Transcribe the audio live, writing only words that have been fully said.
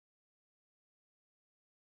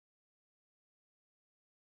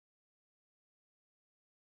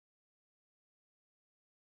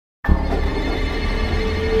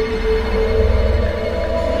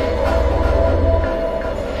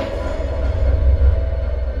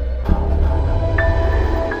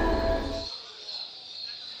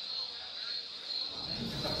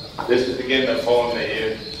This is again the poem that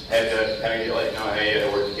you had to kind of get like, no, hey, you had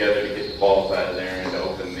to work together to get the balls out of there and to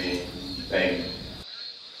open the thing.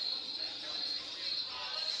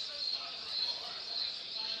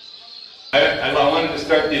 I wanted to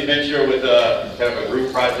start the adventure with kind of a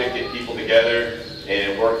group project, get people together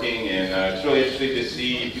and working, and it's really interesting to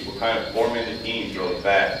see people kind of form into teams really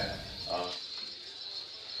fast.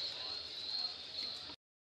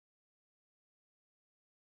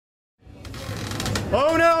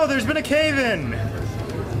 Oh no, there's been a cave-in!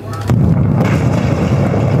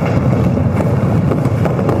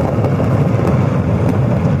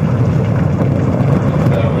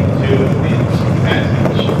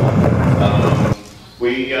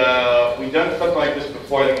 We've done something like this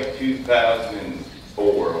before, I think in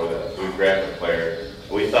 2004 with a graphic player.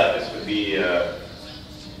 We thought this would be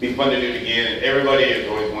fun to do it again, and everybody has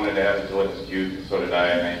always wanted to have a delicious juke, and so did I.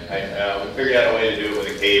 And we figured out a way to do it with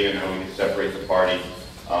a cave and how we could separate the party,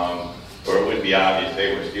 or it wouldn't be obvious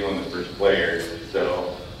they were stealing the first player.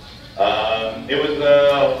 So it was,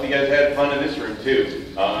 hopefully you guys had fun in this room too.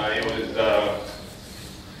 It was a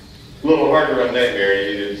little hard to run that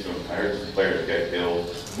area. I heard some players got killed,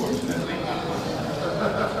 fortunately.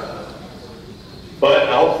 But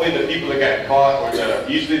hopefully the people that got caught,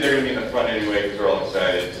 usually they're going to be in the front anyway because they're all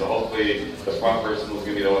excited. So hopefully the front person is going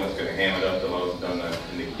to be the one that's going to ham it up the most in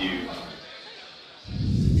the queue.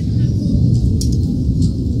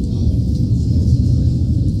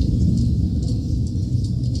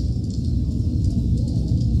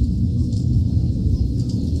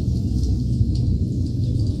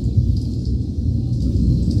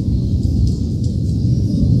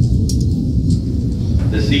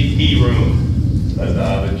 The CT room. The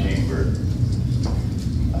other chamber.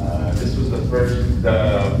 This was the first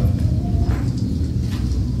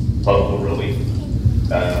puzzle, really.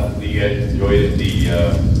 Hopefully you guys enjoyed it. The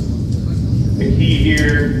key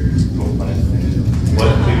here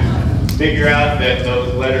was to figure out that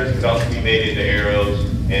those letters could also be made into arrows,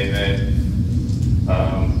 and then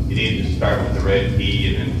you needed to start with the red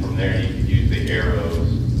key, and then from there you could use the arrows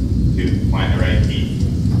to find the right key.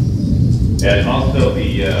 And also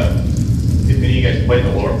if any of you guys played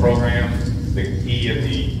the lore program, the key in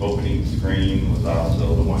the opening screen was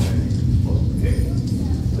also the one that you were supposed to pick.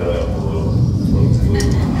 So that was a little clue.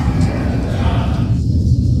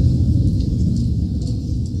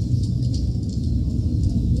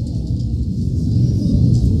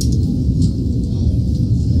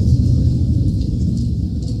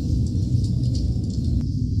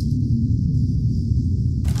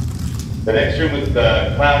 The next room was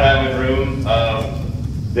the Cloud Island room.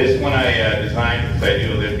 This one I designed because I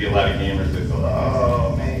knew there'd be a lot of gamers that go,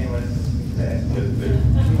 oh man, what is that?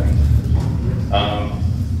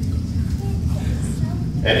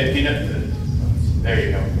 And if you know, there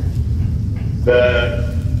you go.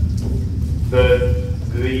 The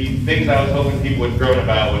things I was hoping people would groan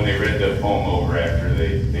about when they read the poem over after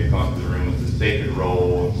they've gone through the room was the sacred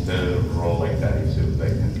roll instead of a roll like that. So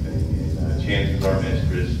that kind of thing. And, chances our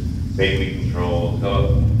mistress, fate we control.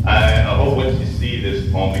 So I hope once you see this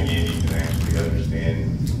poem again, you can actually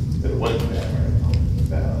understand that it wasn't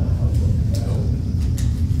that hard.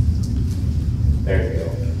 There you go.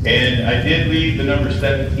 And I did leave the number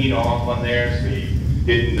 17 off on there, so you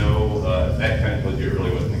didn't know that kind of was it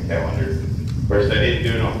really wasn't a calendar. Of course, I didn't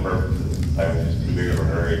do it on purpose. I was just too big of a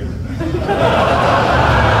hurry.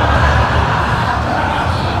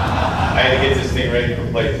 I had to get this thing ready for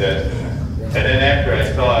play test. And then after I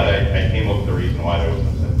saw it, I came up with the reason why there was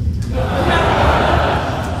no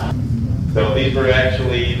 17. So these were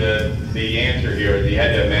actually the answer here. You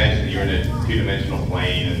had to imagine you're in a two-dimensional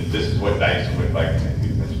plane, and this is what dice would look like in a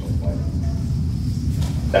two-dimensional plane.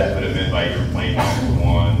 That's what it meant by your plane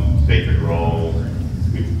 -1, sacred roll,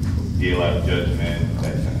 we deal out judgment,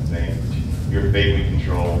 that kind of thing. Your fate we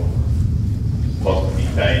control, supposed to be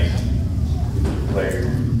dice, players.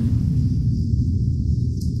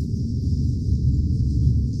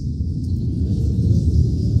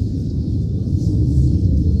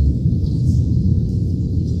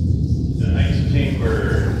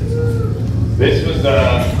 This was, I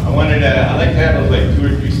like to have those like 2 or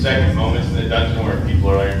 3 second moments in the dungeon where people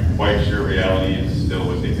aren't quite sure reality is still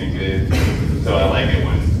what they think it is. So I like it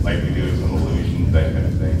when, like we do some illusions, that kind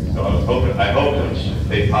of thing. So I hope when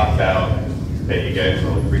they popped out that you guys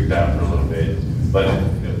really freaked out for a little bit. But it was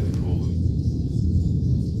cool.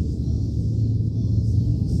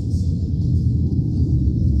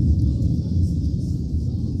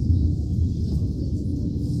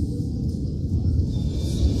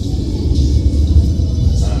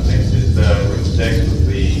 Next was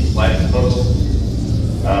the flight puzzle.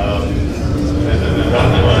 This is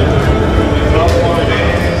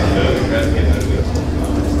the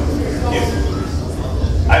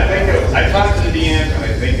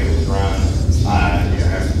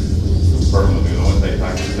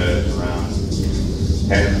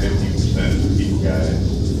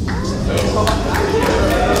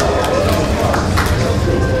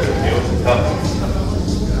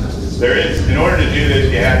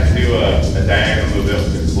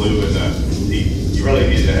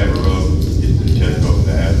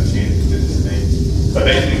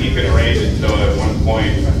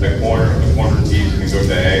corner piece can go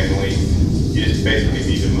diagonally. You just basically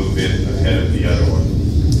need to move it ahead of the other one.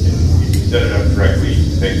 And if you set it up correctly,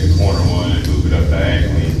 you can take the corner one and move it up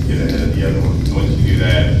diagonally and get ahead of the other one. And once you do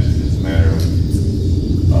that, it's just a matter of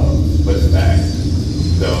putting it back.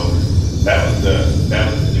 So that was the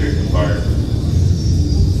tricky part.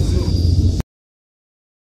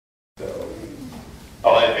 So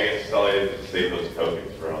I guess all I did was save those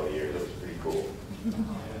tokens for all the years. That was pretty cool.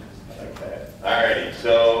 I like that. Alrighty,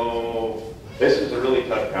 so this is a really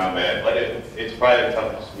tough combat, but it's probably the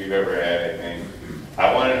toughest we've ever had, I think.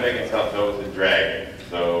 I wanted to make it tough though with the dragon.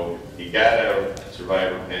 So he got a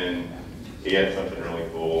survivor pin. He had something really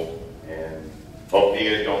cool, and hopefully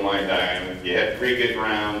you guys don't mind dying. You had 3 good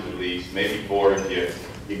rounds at least, maybe 4 if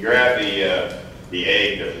you grab the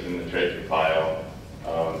egg that was in the treasure pile.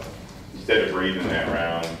 Instead of breathing that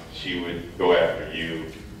round, she would go after you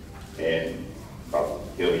and probably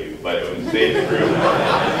kill you, but it would save the group, give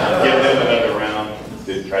them another round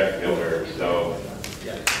to try to kill her. So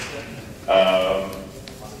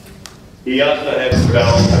he also had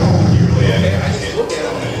spells. I don't think he really had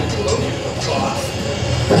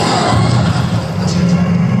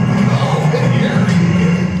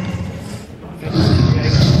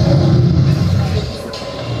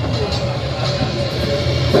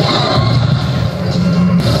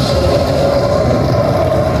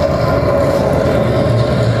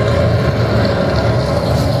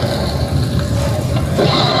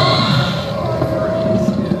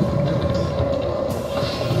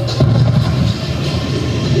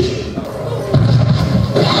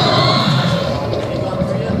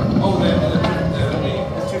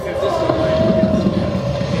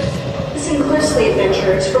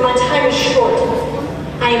for my time is short.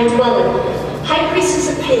 I am Dwellin, High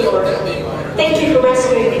Priestess of Paylor. Thank you for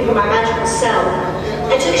rescuing me from my magical cell.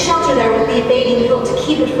 I took shelter there with the abating hilt to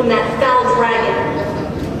keep it from that foul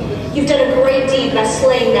dragon. You've done a great deed by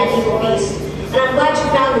slaying that evil beast, and I'm glad you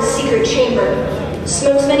found the secret chamber.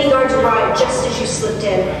 Smoke's many guards arrived just as you slipped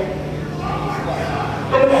in.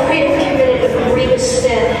 I'm afraid I've committed a grievous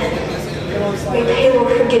sin. May Paylor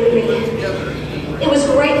forgive me. It was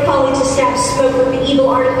great folly to stab Smoke with the evil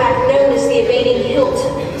artifact known as the Abating Hilt.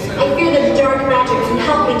 I fear that the dark magic can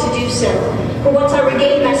help me to do so. For once I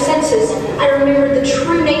regained my senses, I remembered the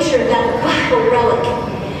true nature of that vile relic.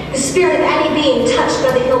 The spirit of any being touched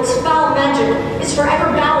by the hilt's foul magic is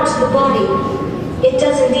forever bound to the body. It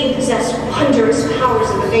does indeed possess wondrous powers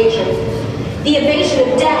of evasion. The evasion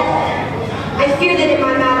of death. I fear that in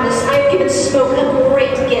my madness I have given Smoke a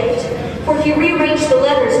great gift. For if you rearrange the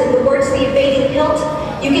letters in the words of the Abating Hilt,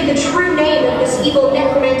 you get the true name of this evil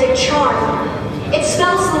necromantic charm. It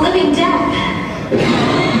spells the living death.